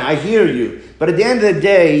 fine, I hear you. But at the end of the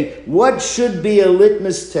day, what should be a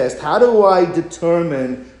litmus test? How do I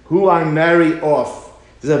determine who I marry off?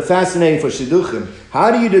 This is fascinating for Shidduchim.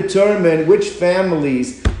 How do you determine which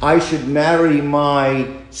families I should marry my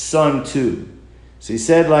son to? So he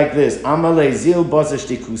said like this, Amalei zil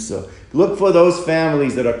basashtikusa. Look for those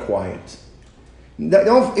families that are quiet.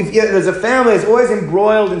 If there's a family that's always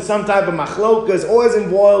embroiled in some type of machlokas, always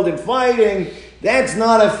embroiled in fighting, that's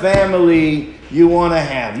not a family you want to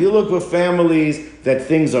have. You look for families that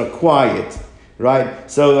things are quiet, right?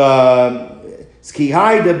 So, like we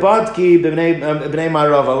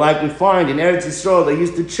find in Eretz Yisrael, they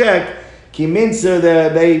used to check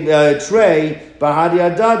they tray bahadi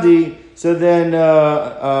adadi. So then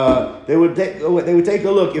they would take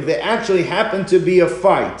a look if there actually happened to be a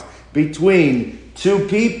fight between two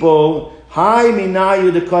people. Who's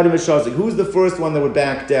the first one that would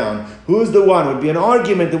back down? Who's the one? It would be an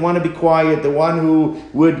argument, the one to be quiet, the one who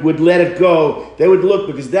would let it go. They would look,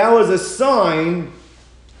 because that was a sign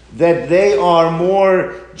that they are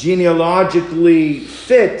more genealogically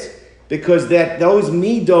fit, because that those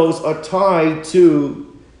midos are tied to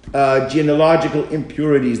genealogical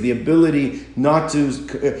impurities, the ability not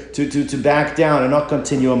to back down and not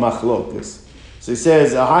continue a machlokus. So he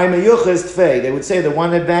says, they would say the one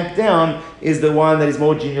that backed down is the one that is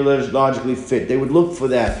more genealogically fit. They would look for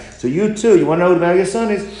that. So you too, you want to know who to marry your son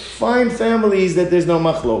is? Find families that there's no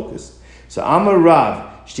machlokus. So Amar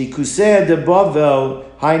Rav, Shtikuseh de Bavel,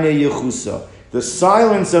 Haine Yechusa. The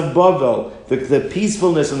silence of Bavel, the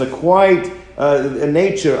peacefulness and the quiet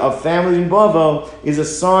nature of families in Bavel is a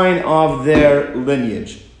sign of their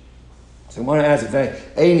lineage. So I want to ask,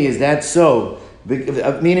 Aini, is that so?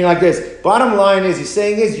 Meaning like this. Bottom line is, he's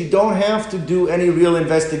saying is, you don't have to do any real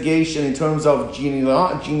investigation in terms of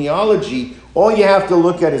genealogy. All you have to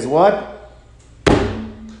look at is what?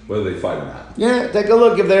 Whether they fight or not. Yeah, take a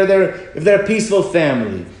look if they're a peaceful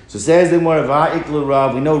family. So says the Gemara,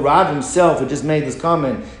 Rav. We know Rav himself who just made this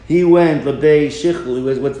comment. He went lebei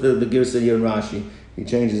shichlu. What's the girsa here in Rashi? He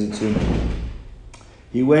changes it to.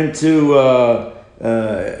 He went to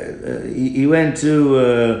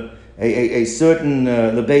a certain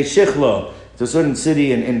lebei shichlo, to a certain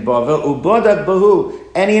city in Bavel. Ubadak bahu,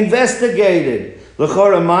 and he investigated.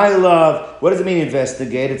 L'chora my love. What does it mean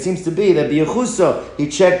investigate? It seems to be that b'yechusa, he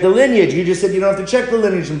checked the lineage. You just said you don't have to check the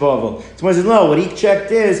lineage in Bavel. Someone says no. What he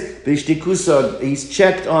checked is b'shtikusa. He's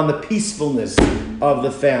checked on the peacefulness of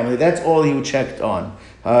the family. That's all he checked on.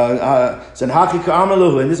 So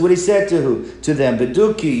and this is what he said to them.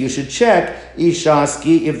 Beduki, you should check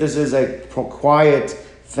ishaski if this is a quiet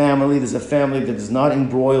family. There's a family that is not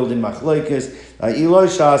embroiled in machlokes. Eloi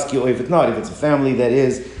shaski, or if it's not, if it's a family that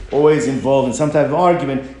is always involved in some type of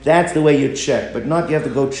argument, that's the way you check. But not you have to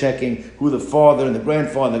go checking who the father and the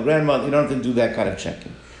grandfather and the grandmother. You don't have to do that kind of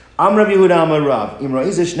checking. Am Rabbi Yehuda Amar Rav, Imra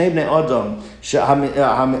Iza Shnei Bnei Adam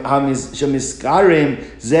Shemiskarim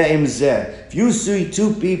Zeh Im Zeh. If you see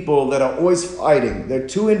two people that are always fighting, they're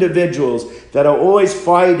two individuals that are always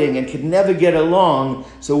fighting and can never get along.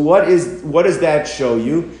 So what does that show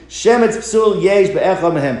you? Shemetz Psul Yesh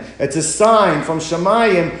Be'echad Mehem. It's a sign from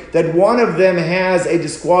Shemayim that one of them has a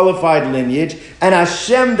disqualified lineage, and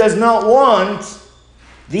Hashem does not want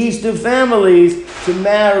these two families to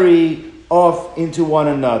marry off into one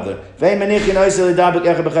another. Hashem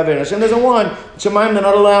doesn't want Shemaim, they're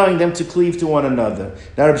not allowing them to cleave to one another.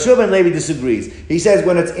 Now Rabbi Shifman Levi disagrees. He says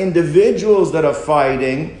when it's individuals that are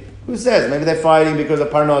fighting, who says? Maybe they're fighting because of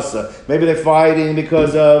parnasa. Maybe they're fighting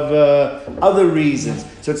because of other reasons.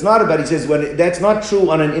 So it's not about, he says, when that's not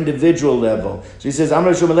true on an individual level. So he says,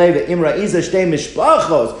 Amr Shum Aleva, Imra Iza Shtei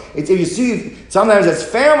Mishpachos. It's if you see, sometimes as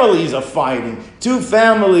families are fighting, two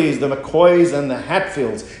families, the McCoys and the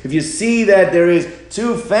Hatfields. If you see that there is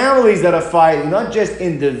two families that are fighting, not just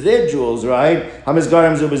individuals, right?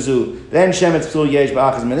 Hamizgarim Zubazu. Then Shemetz Psul Yesh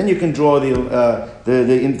Ba'achazim. And then you can draw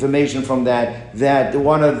the information from that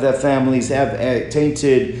one of the families have a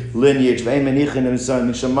tainted lineage. They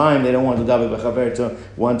don't want to daven b'chaver,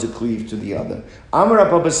 want to cleave to the other. Amar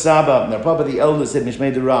Papa Saba, now Papa the elder said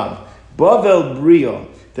Mishmei the Rav, Bavel Brio,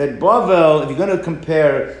 that Bavel, if you're going to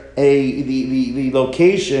compare the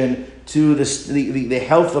location to the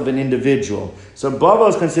health of an individual. So Bavel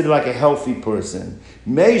is considered like a healthy person.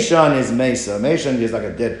 Meishan is Mesa. Meishan is like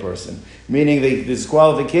a dead person. Meaning the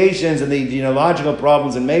disqualifications and the genealogical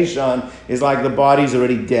problems in Meishan is like the body's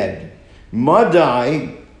already dead.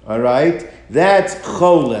 Madai, alright, that's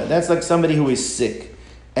Chole. That's like somebody who is sick.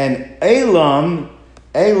 And Elam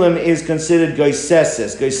is considered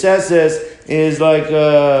Goiseses. Goiseses is like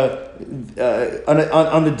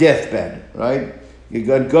on the deathbed, right? You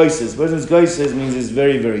got Goises. Person's Goises means he's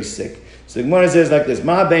very, very sick. So the Gemara says like this: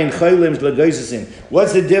 Ma bein cholim legoisesin.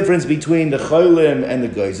 What's the difference between the cholim and the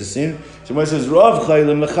goisesin? So Gemara says Rav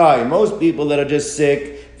cholim lechai. Most people that are just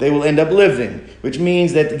sick, they will end up living, which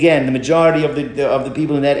means that again, the majority of the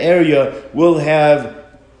people in that area will have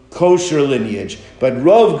kosher lineage. But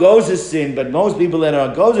Rav goisesin, but most people that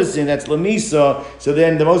are goisesin, that's lamisa. So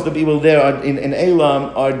then most of the people there are in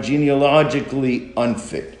Elam are genealogically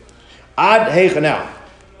unfit. Ad heicha.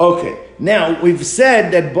 Okay, now we've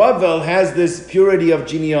said that Bavel has this purity of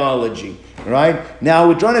genealogy, right? Now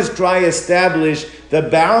we're trying to establish the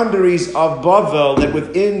boundaries of Bavel, that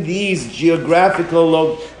within these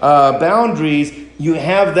geographical boundaries, you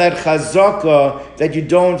have that chazaka that you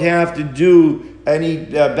don't have to do any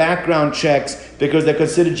background checks because they're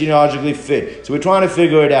considered genealogically fit. So we're trying to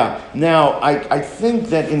figure it out. Now, I think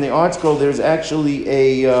that in the art scroll there's actually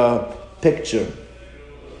a picture.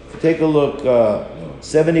 Take a look,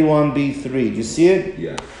 71b3. Do you see it?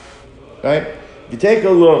 Yeah. Right? If you take a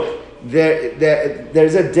look,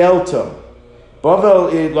 there's a delta.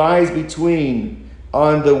 Bavel, it lies between,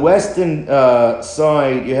 on the western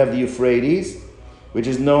side, you have the Euphrates, which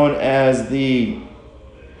is known as the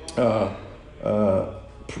Nar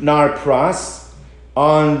Pras.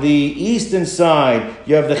 On the eastern side,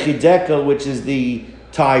 you have the Chidekel, which is the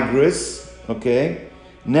Tigris. Okay?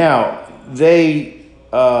 Now, they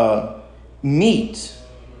meet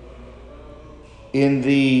in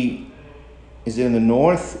the, is it in the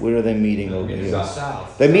north? Where are they meeting over here?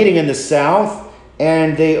 South. They're meeting in the south,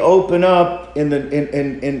 and they open up in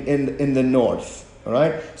the north. All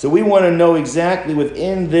right. So we want to know exactly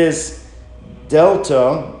within this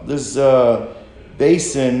delta, this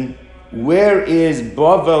basin, where is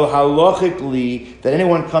Bavel halachically that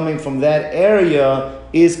anyone coming from that area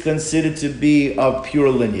is considered to be of pure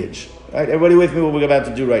lineage. All right, everybody with me? What we're about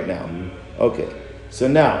to do right now. Okay. So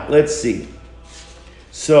now let's see.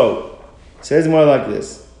 So it says more like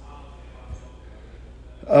this.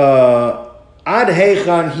 Ad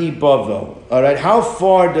heichan hi Bavel. All right, how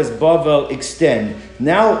far does Bavel extend?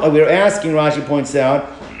 Now we're asking, Rashi points out,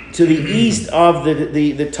 to the east of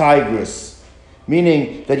the Tigris.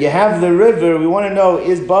 Meaning that you have the river, we want to know,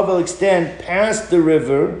 is Bavel extend past the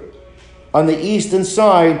river on the eastern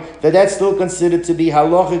side, that's still considered to be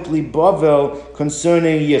halachically Bavel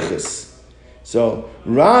concerning Yichus. So,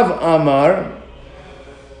 Rav Amar,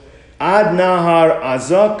 Ad Nahar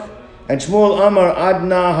Azak, and Shmuel Amar Ad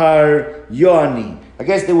Nahar Yomi. I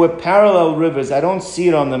guess there were parallel rivers. I don't see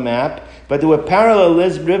it on the map, but there were parallel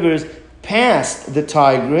rivers past the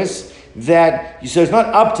Tigris. So it's not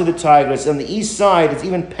up to the Tigris. On the east side, it's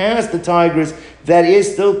even past the Tigris. That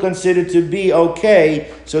is still considered to be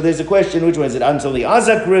okay. So there's a question: which one is it? Until the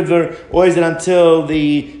Azak River, or is it until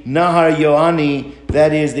the Nahar Yoani?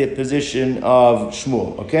 That is the position of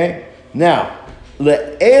Shmuel. Okay. Now,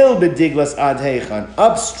 le'el bediglas ad heichan,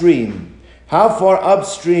 upstream. How far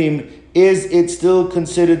upstream is it still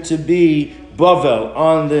considered to be Bavel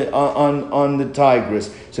on the Tigris?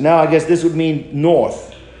 So now I guess this would mean north.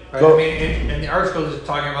 Right, I mean, and the article is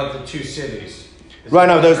talking about the two cities. Right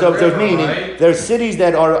now, there's meaning. Right? There's cities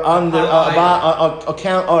that are on the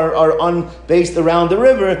based around the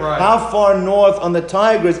river. Right. How far north on the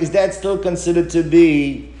Tigris is that still considered to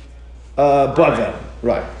be Bavel?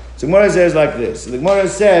 Right. So Gemara says like this. So the Gemara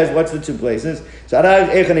says, what's the two places? So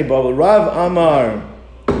Rav Amar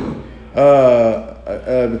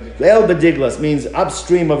El Bediglas means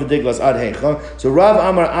upstream of the Diglas ad Hecha. So Rav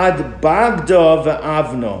Amar ad Bagda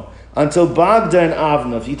ve'Avno, until Bagda and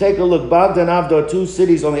Avno. If you take a look, Bagda and Avno are two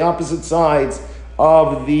cities on the opposite sides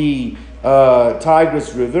of the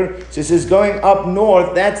Tigris River. So it says going up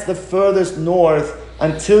north, that's the furthest north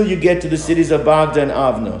until you get to the cities of Bagda and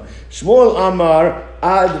Avno. Shmuel Amar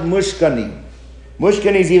ad Mushkani.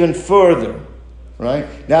 Mushkani is even further. Right?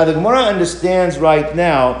 Now the Gemara understands right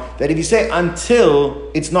now that if you say until,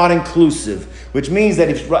 it's not inclusive, which means that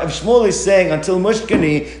if Shmuel is saying until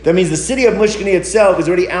Mushkani, that means the city of Mushkani itself is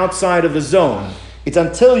already outside of the zone. It's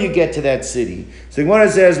until you get to that city. So the Gemara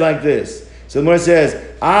says like this. So the Gemara says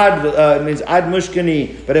ad means ad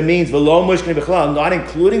Mushkani, but it means v'lo Mushkani b'chlal, not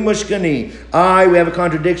including Mushkani. We have a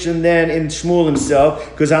contradiction then in Shmuel himself,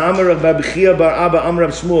 because Amar of Babchia bar Abba Amar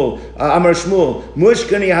of Shmuel, Amar Shmuel,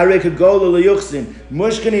 Mushkani hareka gola leyuchsin.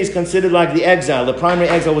 Mushkani is considered like the exile. The primary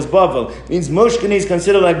exile was Bavel. It means Mushkani is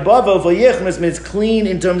considered like Bavel for Yichmas, means clean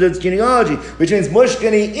in terms of its genealogy, which means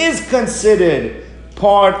Mushkani is considered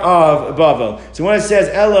part of Bavel. So when it says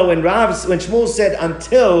Elo, when Shmuel said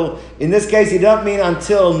until, in this case he doesn't mean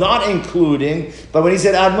until, not including, but when he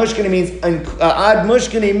said ad Mushkani means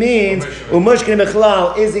Mushkani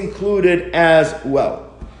Bechlal is included as well.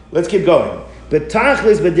 Let's keep going. But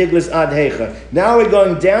Tachlis Bediglis ad Hecha. Now we're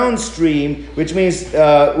going downstream, which means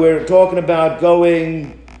we're talking about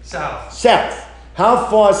going south. How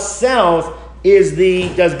far south does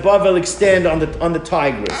Bavel extend on the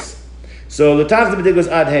Tigris? So the Tachlis Bediglis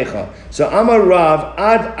ad Hecha. So Amar Rav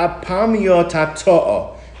ad Apamyo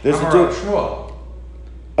Tato'o. Shmuel.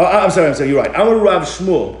 I'm sorry, you're right. Amar Rav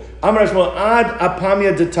Shmuel. Amar Shmuel ad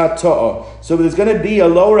Apamya de Tato'o. So there's going to be a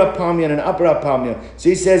lower Apamya and an upper Apamya. So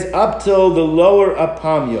he says up till the lower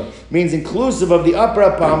Apamya. Means inclusive of the upper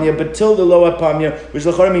Apamya, but till the lower Apamya, which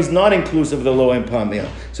l'chora means not inclusive of the lower Apamya.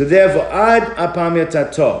 So therefore, ad Apamya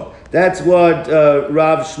Tato'o. That's what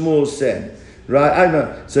Rav Shmuel said.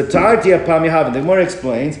 Right? So Tarti Apamya Havan, the Gemara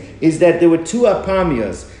explains, is that there were two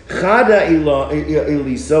Apamyas. Chada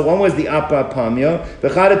Elisa, one was the upper Apamya,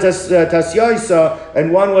 Chada Tasyaisa,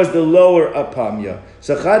 and one was the lower Apamya.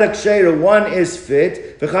 So Chada Ksheira, one is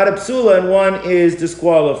fit, Chada Psula, and one is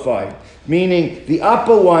disqualified. Meaning the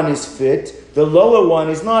upper one is fit, the lower one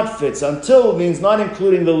is not fit. So until means not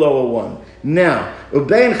including the lower one. Now,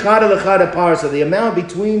 Ubein Chada Lechada Parsa, the amount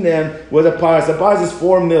between them was a Parsa. A Parsa is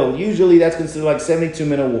 4 mil. Usually that's considered like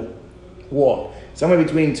 72-minute walk. Somewhere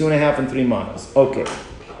between 2.5 and 3 miles. Okay.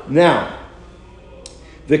 Now,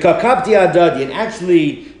 the Kakapti Adadi, and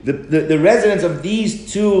actually the residents of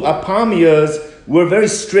these two Apamyas were very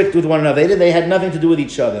strict with one another. They had nothing to do with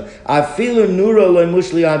each other. Afilu Nura lo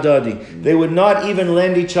Mushli Adadi. They would not even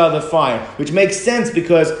lend each other fire, which makes sense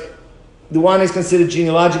because the one is considered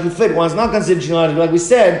genealogically fit, one's not considered genealogically. Like we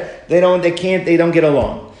said, they don't get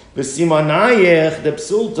along. The Simanayech, the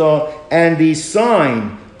Psulta, and the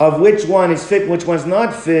sign of which one is fit, which one's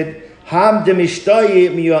not fit, Ham de Mishtayi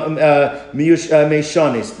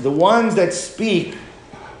Meishanis. The ones that speak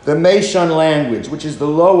the Meishan language, which is the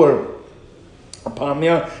lower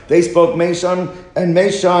Apamya, they spoke Meishan, and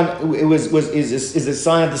Meishan is a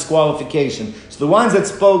sign of disqualification. So the ones that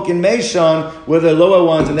spoke in Meishan were the lower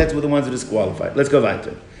ones, and that's were the ones that are disqualified. Let's go back to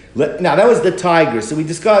it. Now that was the Tigris. So we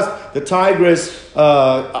discussed the Tigris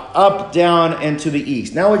up, down, and to the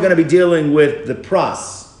east. Now we're going to be dealing with the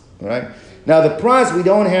Pras. All right. Now the Pras we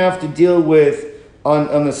don't have to deal with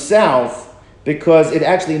on the south because it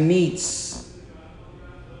actually meets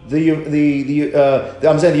the Euphrates.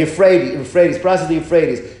 Pras is the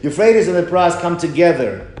Euphrates. Euphrates and the Pras come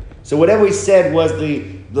together. So whatever we said was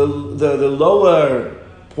the lower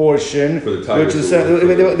portion, which is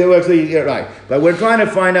they were actually right. But we're trying to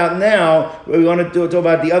find out now. We want to talk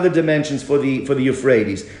about the other dimensions for the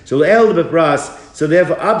Euphrates. So el de Pras. So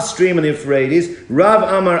therefore, upstream of the Euphrates, Rav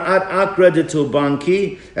Amar ad Akra de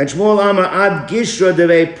Tulbanki, and Shmuel Amar ad Gishra de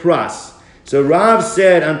Pras. So Rav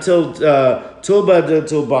said until Tulba de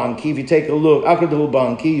Tulbanki. If you take a look, Akra de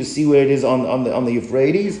Tulbanki, you see where it is on the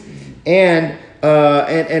Euphrates, and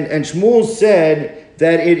Shmuel said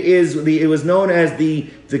that it was known as the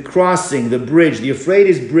crossing, the bridge, the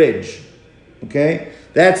Euphrates bridge. Okay.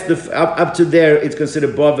 That's up to there. It's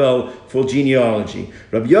considered Bavel for genealogy.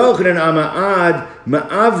 Rabbi Yochanan Ama'ad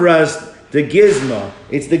Ma'avras the Gizma.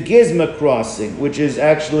 It's the Gizma crossing, which is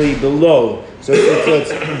actually below. So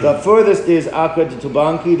it's the furthest is Akra to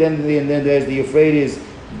Tubanki, then there's the Euphrates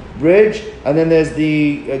bridge, and then there's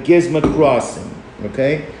the Gizma crossing.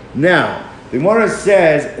 Okay. Now the Gemara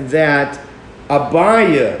says that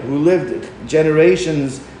Abaya, who lived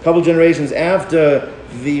generations a couple generations after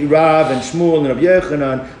the Rav and Shmuel and Rabbi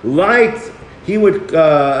Yochanan, he would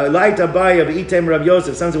light Abaye of Item Rabbi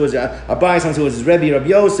Yosef. Sometimes it was Abaye, sometimes it was Rabbi. Rabbi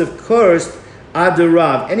Yosef cursed Ad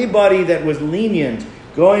Rav. Anybody that was lenient,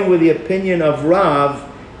 going with the opinion of Rav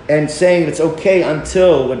and saying it's okay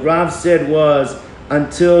until what Rav said was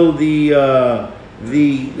until the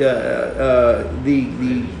bridge,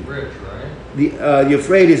 right? the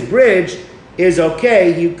Euphrates bridge is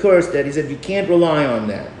okay. He cursed that. He said you can't rely on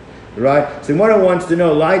that. Right? So Gemara wants to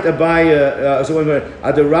know, light Abaya,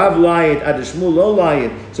 ad Rav light, ad Shmuel lo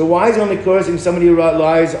light. So why is he only cursing somebody who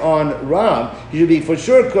relies on Rav? He should be for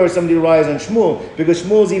sure curse somebody who relies on Shmuel, because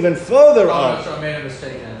Shmuel's even further up. So I made a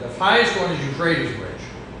mistake. The highest one is Euphrates Bridge.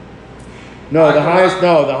 No, the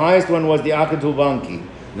highest one was the Akatul Banki.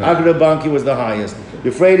 No. Akatul Banki was the highest.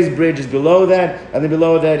 The Euphrates Bridge is below that, and then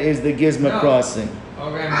below that is the Gizma crossing.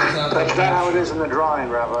 Okay, that's not how it is in the drawing,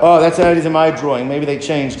 Rabbi. Oh, that's how it is in my drawing. Maybe they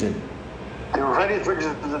changed it. The Euphrates Bridge is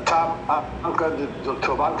at the top, the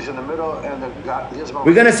Tobank is in the middle, and the Gizmo.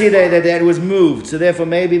 We're going to see that it was moved. So therefore,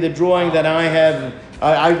 maybe the drawing that I have,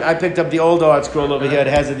 I picked up the old art scroll over here. It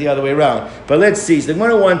has it the other way around. But let's see. So what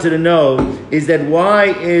I wanted to know is that why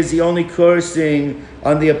is he only cursing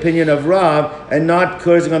on the opinion of Rav and not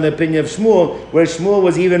cursing on the opinion of Shmuel, where Shmuel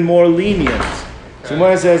was even more lenient? So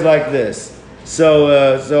Gemara says like this. So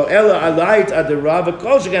Ella alayit ad Rav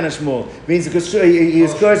kol shekan Shmuel means because he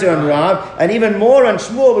is cursing on Rav and even more on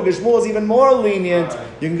Shmuel because Shmuel is even more lenient.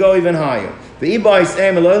 You can go even higher. The Ibai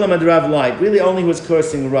Sam Elolam ad Rav light really only was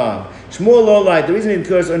cursing Rav. Shmuel lo light. The reason he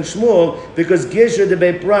cursed on Shmuel because Gisher de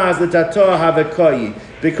Bepraz l'Tator havekoyi,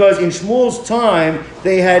 because in Shmuel's time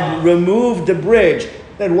they had removed the bridge.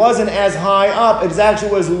 That wasn't as high up; it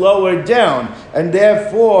actually was lower down, and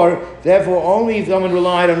therefore, only if someone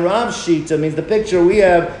relied on Rav's Shita means the picture we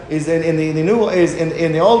have is in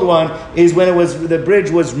the old one is when the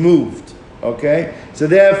bridge was moved. Okay, so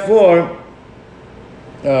therefore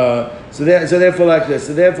like this.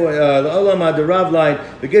 So therefore, the Olam the Rav light,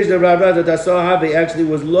 the Gish the Rav that I saw actually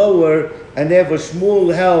was lower, and therefore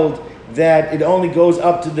Shmuel held that it only goes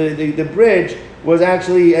up to the bridge. Was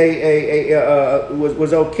actually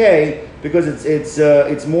was okay because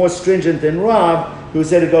it's more stringent than Rav, who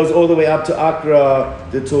said it goes all the way up to Akra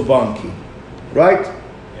the Tulbanki, right?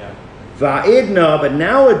 Yeah. Va'idna, but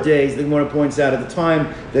nowadays the Gemara points out at the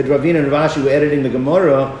time that Ravina and Rashi were editing the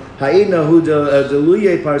Gemara, Ha'idna hu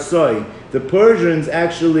deluye parsoi. The Persians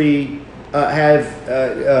actually have.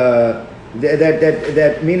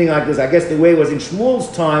 That meaning like this, I guess the way it was in Shmuel's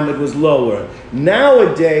time, it was lower.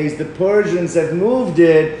 Nowadays, the Persians have moved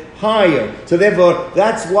it higher. So therefore,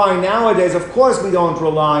 that's why nowadays, of course, we don't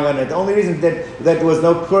rely on it. The only reason that there was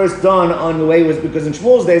no curse done on the way was because in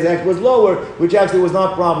Shmuel's days, it actually was lower, which actually was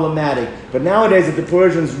not problematic. But nowadays, if the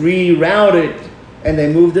Persians rerouted and they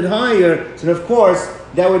moved it higher, so of course,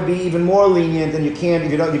 that would be even more lenient, and you can't,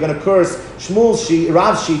 if you're going to curse Shmuel's Shita,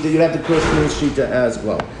 Rav's Shita, you'd have to curse Shmuel's Shita as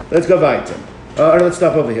well. Let's go weiter. Let's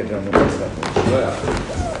stop over here, gentlemen. Let's stop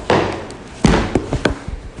over here.